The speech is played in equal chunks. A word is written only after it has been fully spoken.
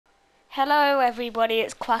Hello everybody,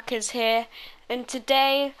 it's Quackers here, and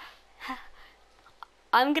today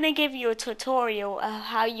I'm gonna give you a tutorial of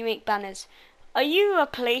how you make banners. Are you a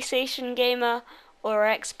PlayStation gamer or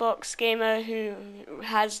Xbox gamer who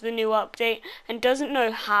has the new update and doesn't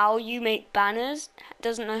know how you make banners?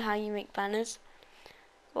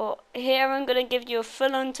 Well, here I'm gonna give you a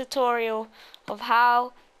full-on tutorial of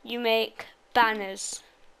how you make banners.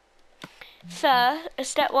 First,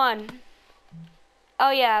 step 1. Oh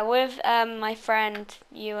yeah, with my friend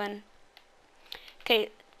Ewan. Okay,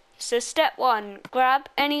 so step 1, grab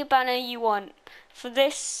any banner you want. For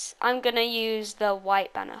this, I'm gonna use the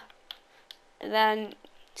white banner. And then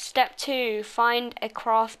step 2, find a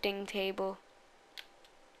crafting table.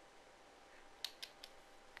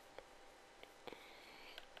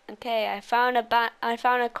 Okay, I found a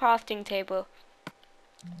crafting table.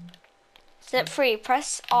 Step 3,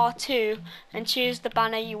 press R2 and choose the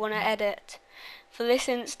banner you want to edit. For this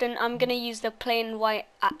instant, I'm going to use the plain white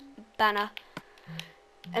banner.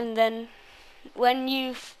 And then when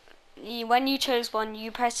you chose one,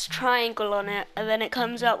 you press triangle on it, and then it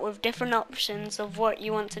comes up with different options of what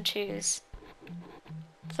you want to choose.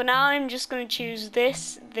 For now, I'm just going to choose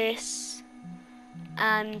this,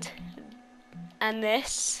 and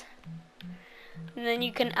this. And then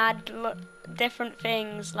you can add different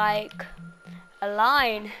things like a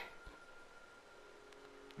line,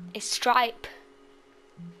 a stripe,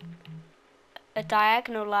 a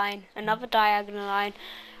diagonal line, another diagonal line,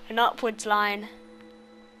 an upwards line.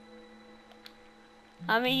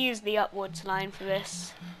 I'm going to use the upwards line for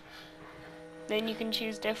this. Then you can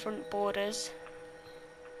choose different borders.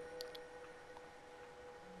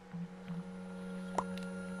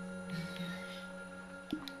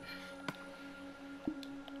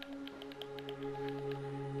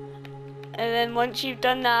 And then once you've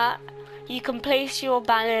done that, you can place your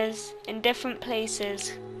banners in different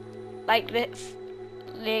places, like this.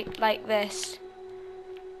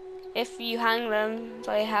 If you hang them,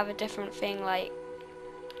 they have a different thing. Like,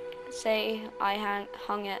 say I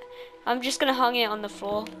hung it. I'm just gonna hang it on the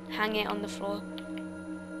floor.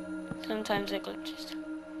 Sometimes it glitches.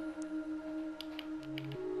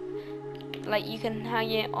 Like, you can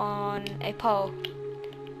hang it on a pole,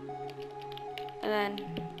 and then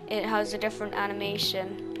it has a different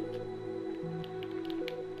animation.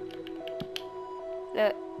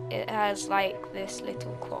 That it has like this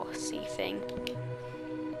little crossy thing.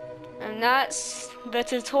 And that's the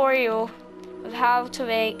tutorial of how to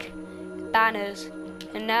make banners.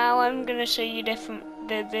 And now I'm gonna show you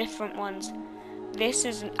the different ones. This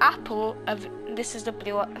is an apple. This is a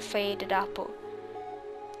faded apple.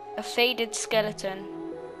 A faded skeleton.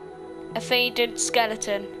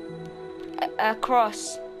 A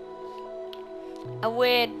cross. A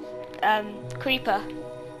weird creeper.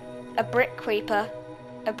 A brick creeper.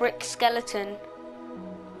 A brick skeleton.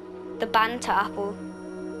 The Banter apple.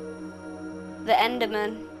 The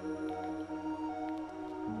Enderman,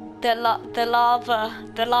 the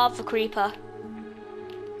lava creeper,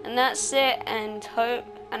 and that's it. And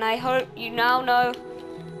I hope you now know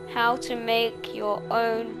how to make your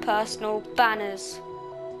own personal banners.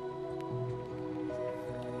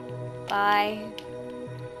 Bye.